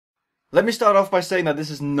Let me start off by saying that this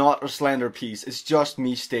is not a slander piece, it's just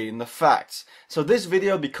me stating the facts. So this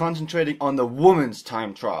video will be concentrating on the women's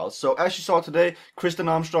time trials. So as you saw today, Kristen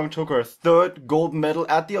Armstrong took her third gold medal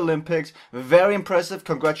at the Olympics. Very impressive,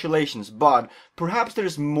 congratulations. But perhaps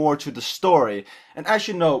there's more to the story. And as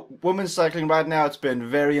you know, women's cycling right now, it's been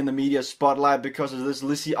very in the media spotlight because of this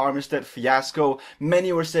Lizzie Armitstead fiasco.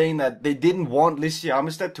 Many were saying that they didn't want Lizzie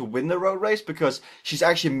Armitstead to win the road race because she's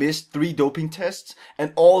actually missed 3 doping tests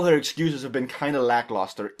and all her excuses have been kind of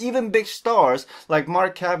lackluster. Even big stars like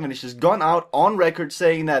Mark Cavendish has gone out on record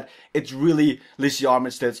saying that it's really Lizzie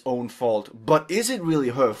Armitstead's own fault. But is it really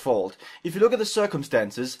her fault? If you look at the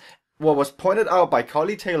circumstances, what was pointed out by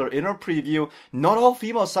Carly Taylor in her preview, not all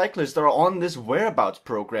female cyclists are on this whereabouts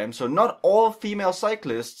program, so not all female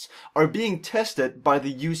cyclists are being tested by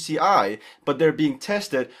the UCI, but they're being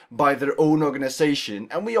tested by their own organization.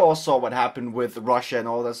 And we all saw what happened with Russia and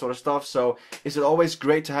all that sort of stuff, so is it always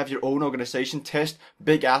great to have your own organization test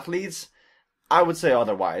big athletes? I would say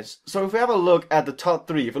otherwise. So if we have a look at the top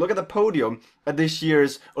 3, if we look at the podium at this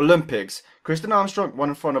year's Olympics, Kristen Armstrong won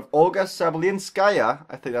in front of Olga Sabalinskaya,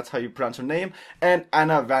 I think that's how you pronounce her name, and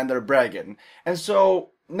Anna van der Breggen. And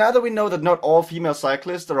so now that we know that not all female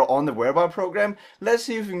cyclists are on the whereabouts program, let's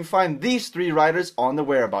see if we can find these 3 riders on the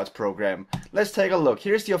whereabouts program. Let's take a look.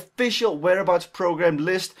 Here's the official whereabouts program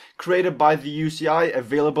list created by the UCI,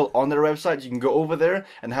 available on their website. You can go over there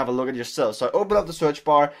and have a look at yourself. So I open up the search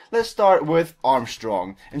bar. Let's start with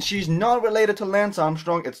Armstrong. And she's not related to Lance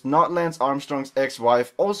Armstrong. It's not Lance Armstrong's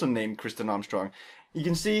ex-wife, also named Kristen Armstrong. You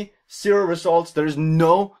can see 0 results. There is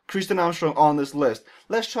no Kristen Armstrong on this list.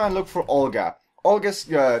 Let's try and look for Olga. Olga's,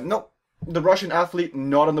 no, the Russian athlete,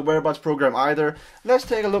 not on the whereabouts program either. Let's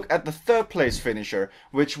take a look at the 3rd place finisher,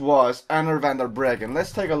 which was Anna van der Breggen.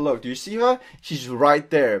 Let's take a look. Do you see her? She's right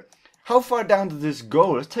there. How far down did this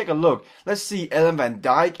go? Let's take a look. Let's see Ellen van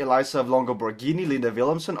Dijk, Elisa Longo-Borghini, Linda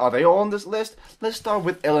Willemsen. Are they all on this list? Let's start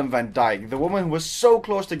with Ellen van Dijk, the woman who was so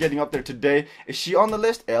close to getting up there today. Is she on the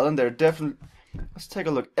list? Ellen, they're definitely... Let's take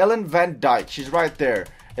a look. Ellen van Dijk, she's right there.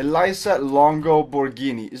 Elisa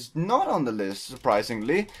Longo-Borghini is not on the list,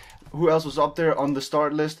 surprisingly. Who else was up there on the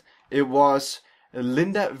start list? It was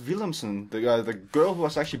Linda Willemsen, the girl who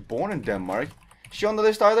was actually born in Denmark. Is she on the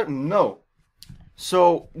list either? No.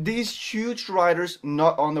 So, these huge riders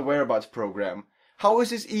not on the whereabouts program. How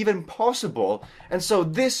is this even possible? And so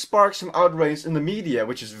this sparks some outrage in the media,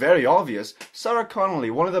 which is very obvious. Sarah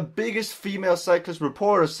Connolly, one of the biggest female cyclist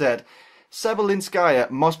reporters, said, Sabalinskaya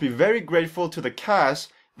must be very grateful to the CAS,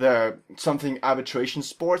 the something arbitration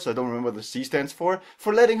sports, I don't remember what the C stands for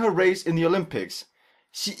letting her race in the Olympics.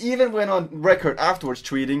 She even went on record afterwards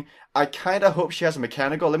tweeting, I kinda hope she has a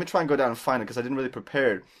mechanical. Let me try and go down and find it because I didn't really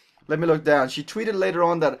prepare. Let me look down. She tweeted later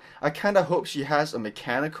on that I kinda hope she has a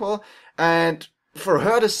mechanical, and for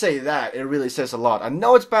her to say that, it really says a lot. I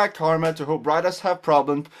know it's bad karma to hope riders have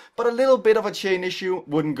problems, but a little bit of a chain issue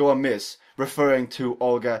wouldn't go amiss, referring to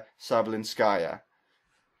Olga Sabalinskaya.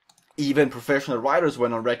 Even professional riders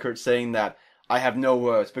went on record saying that I have no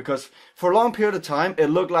words, because for a long period of time it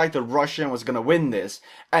looked like the Russian was gonna win this,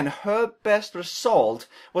 and her best result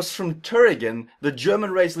was from Thüringen, the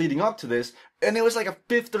German race leading up to this, and it was like a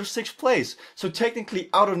 5th or 6th place, so technically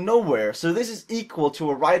out of nowhere. So this is equal to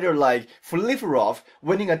a rider like Filiperov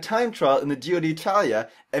winning a time trial in the Giro d'Italia,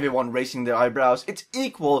 everyone raising their eyebrows. It's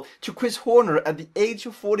equal to Chris Horner at the age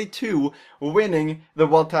of 42 winning the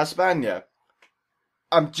Vuelta a España.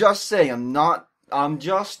 I'm just saying, I'm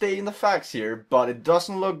just stating the facts here, but it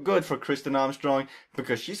doesn't look good for Kristen Armstrong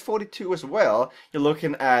because she's 42 as well. You're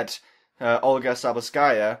looking at Olga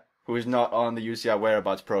Sabalinskaya, who is not on the UCI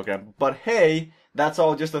whereabouts program. But hey, that's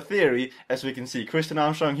all just a theory, as we can see Kristen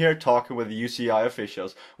Armstrong here talking with the UCI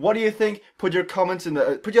officials. What do you think? Put your thoughts in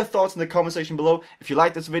the comment section below. If you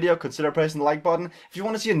like this video, consider pressing the like button. If you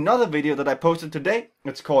want to see another video that I posted today,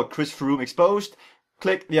 it's called Chris Froome Exposed.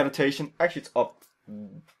 Click the annotation. Actually, it's up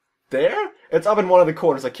there? It's up in one of the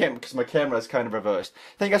corners. I can't because my camera is kind of reversed.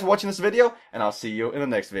 Thank you guys for watching this video, and I'll see you in the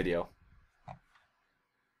next video.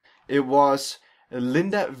 It was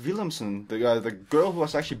Linda Willemsen, the girl who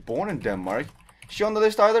was actually born in Denmark. Is she on the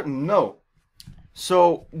list either? No.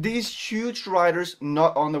 So, these huge riders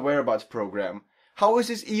not on the whereabouts program. How is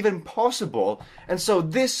this even possible? And so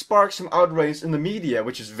this sparks some outrage in the media,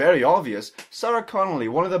 which is very obvious. Sarah Connolly,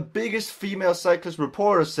 one of the biggest female cyclist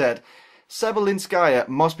reporters, said, Sabalinskaya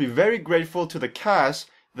must be very grateful to the CAS,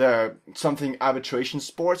 the something arbitration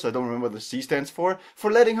sports, I don't remember what the C stands for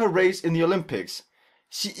letting her race in the Olympics.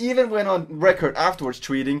 She even went on record afterwards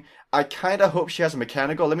tweeting, I kinda hope she has a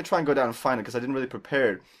mechanical. Let me try and go down and find it because I didn't really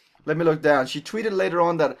prepare. Let me look down. She tweeted later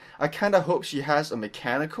on that I kinda hope she has a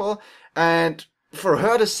mechanical, and For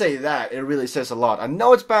her to say that, it really says a lot. I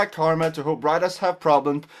know it's bad karma to hope riders have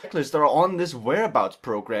problems. Cyclists are on this whereabouts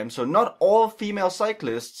program, so not all female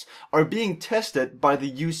cyclists are being tested by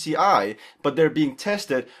the UCI, but they're being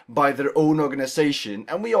tested by their own organization.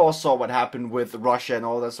 And we all saw what happened with Russia and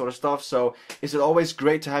all that sort of stuff, so is it always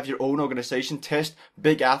great to have your own organization test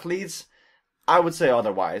big athletes? I would say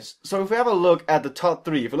otherwise. So if we have a look at the top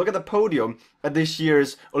three, if we look at the podium at this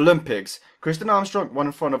year's Olympics, Kristen Armstrong won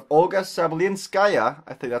in front of Olga Sabalinskaya,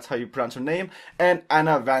 I think that's how you pronounce her name, and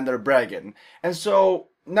Anna van der Breggen. And so,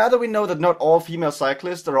 now that we know that not all female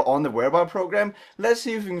cyclists are on the whereabouts program, let's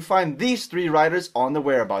see if we can find these three riders on the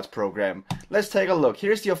whereabouts program. Let's take a look.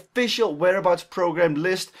 Here's the official whereabouts program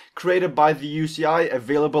list created by the UCI,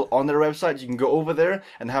 available on their website. You can go over there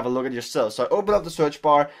and have a look at yourself. So I open up the search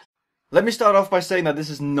bar. Let me start off by saying that this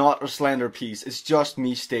is not a slander piece, it's just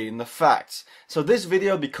me stating the facts. So this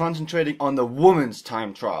video will be concentrating on the women's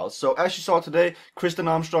time trials. So as you saw today, Kristen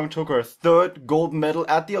Armstrong took her third gold medal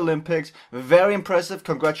at the Olympics. Very impressive,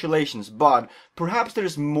 congratulations. But perhaps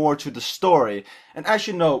there's more to the story. And as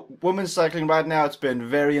you know, women's cycling right now, it's been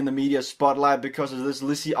very in the media spotlight because of this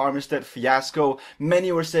Lizzie Armitstead fiasco.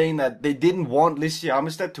 Many were saying that they didn't want Lizzie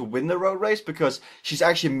Armitstead to win the road race because she's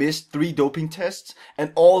actually missed 3 doping tests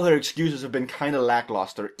and all her excuses have been kind of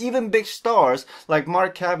lackluster. Even big stars like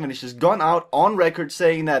Mark Cavendish has gone out on record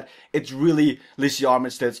saying that it's really Lizzie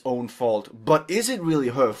Armitstead's own fault. But is it really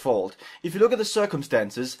her fault? If you look at the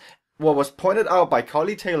circumstances, what was pointed out by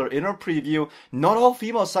Carly Taylor in her preview, not all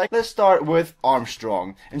female cyclists. Let's start with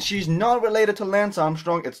Armstrong. And she's not related to Lance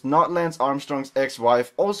Armstrong. It's not Lance Armstrong's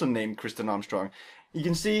ex-wife, also named Kristen Armstrong. You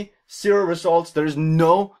can see 0 results. There is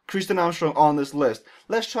no Kristen Armstrong on this list.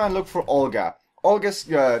 Let's try and look for Olga. Olga's,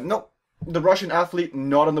 no, the Russian athlete,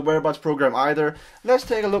 not on the whereabouts program either. Let's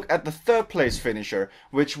take a look at the 3rd place finisher,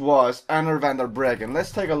 which was Anna van der Breggen.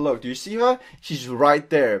 Let's take a look. Do you see her? She's right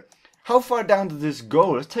there. How far down did this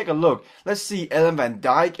go? Let's take a look. Let's see Ellen van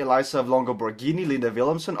Dijk, Elisa Longo-Borghini, Linda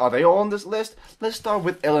Willemsen. Are they all on this list? Let's start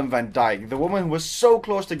with Ellen van Dijk, the woman who was so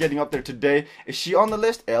close to getting up there today. Is she on the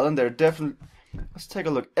list? Ellen, they're definitely... Let's take a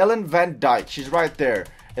look. Ellen van Dijk, she's right there.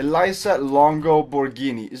 Elisa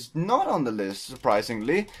Longo-Borghini is not on the list,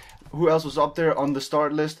 surprisingly. Who else was up there on the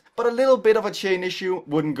start list? But a little bit of a chain issue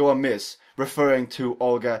wouldn't go amiss, referring to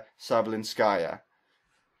Olga Sabalinskaya.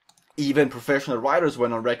 Even professional riders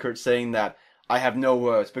went on record saying that I have no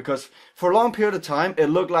words, because for a long period of time it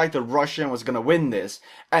looked like the Russian was gonna win this,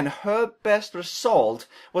 and her best result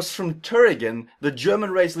was from Thüringen, the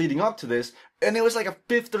German race leading up to this, and it was like a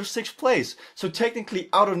 5th or 6th place, so technically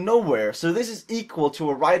out of nowhere. So this is equal to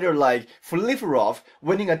a rider like Filiperov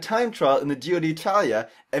winning a time trial in the Giro d'Italia,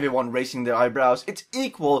 everyone raising their eyebrows. It's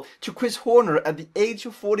equal to Chris Horner at the age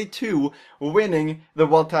of 42 winning the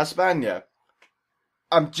Vuelta a España.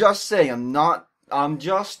 I'm just saying, I'm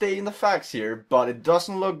just stating the facts here, but it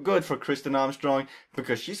doesn't look good for Kristen Armstrong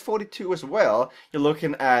because she's 42 as well. You're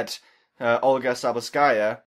looking at Olga Sabalinskaya.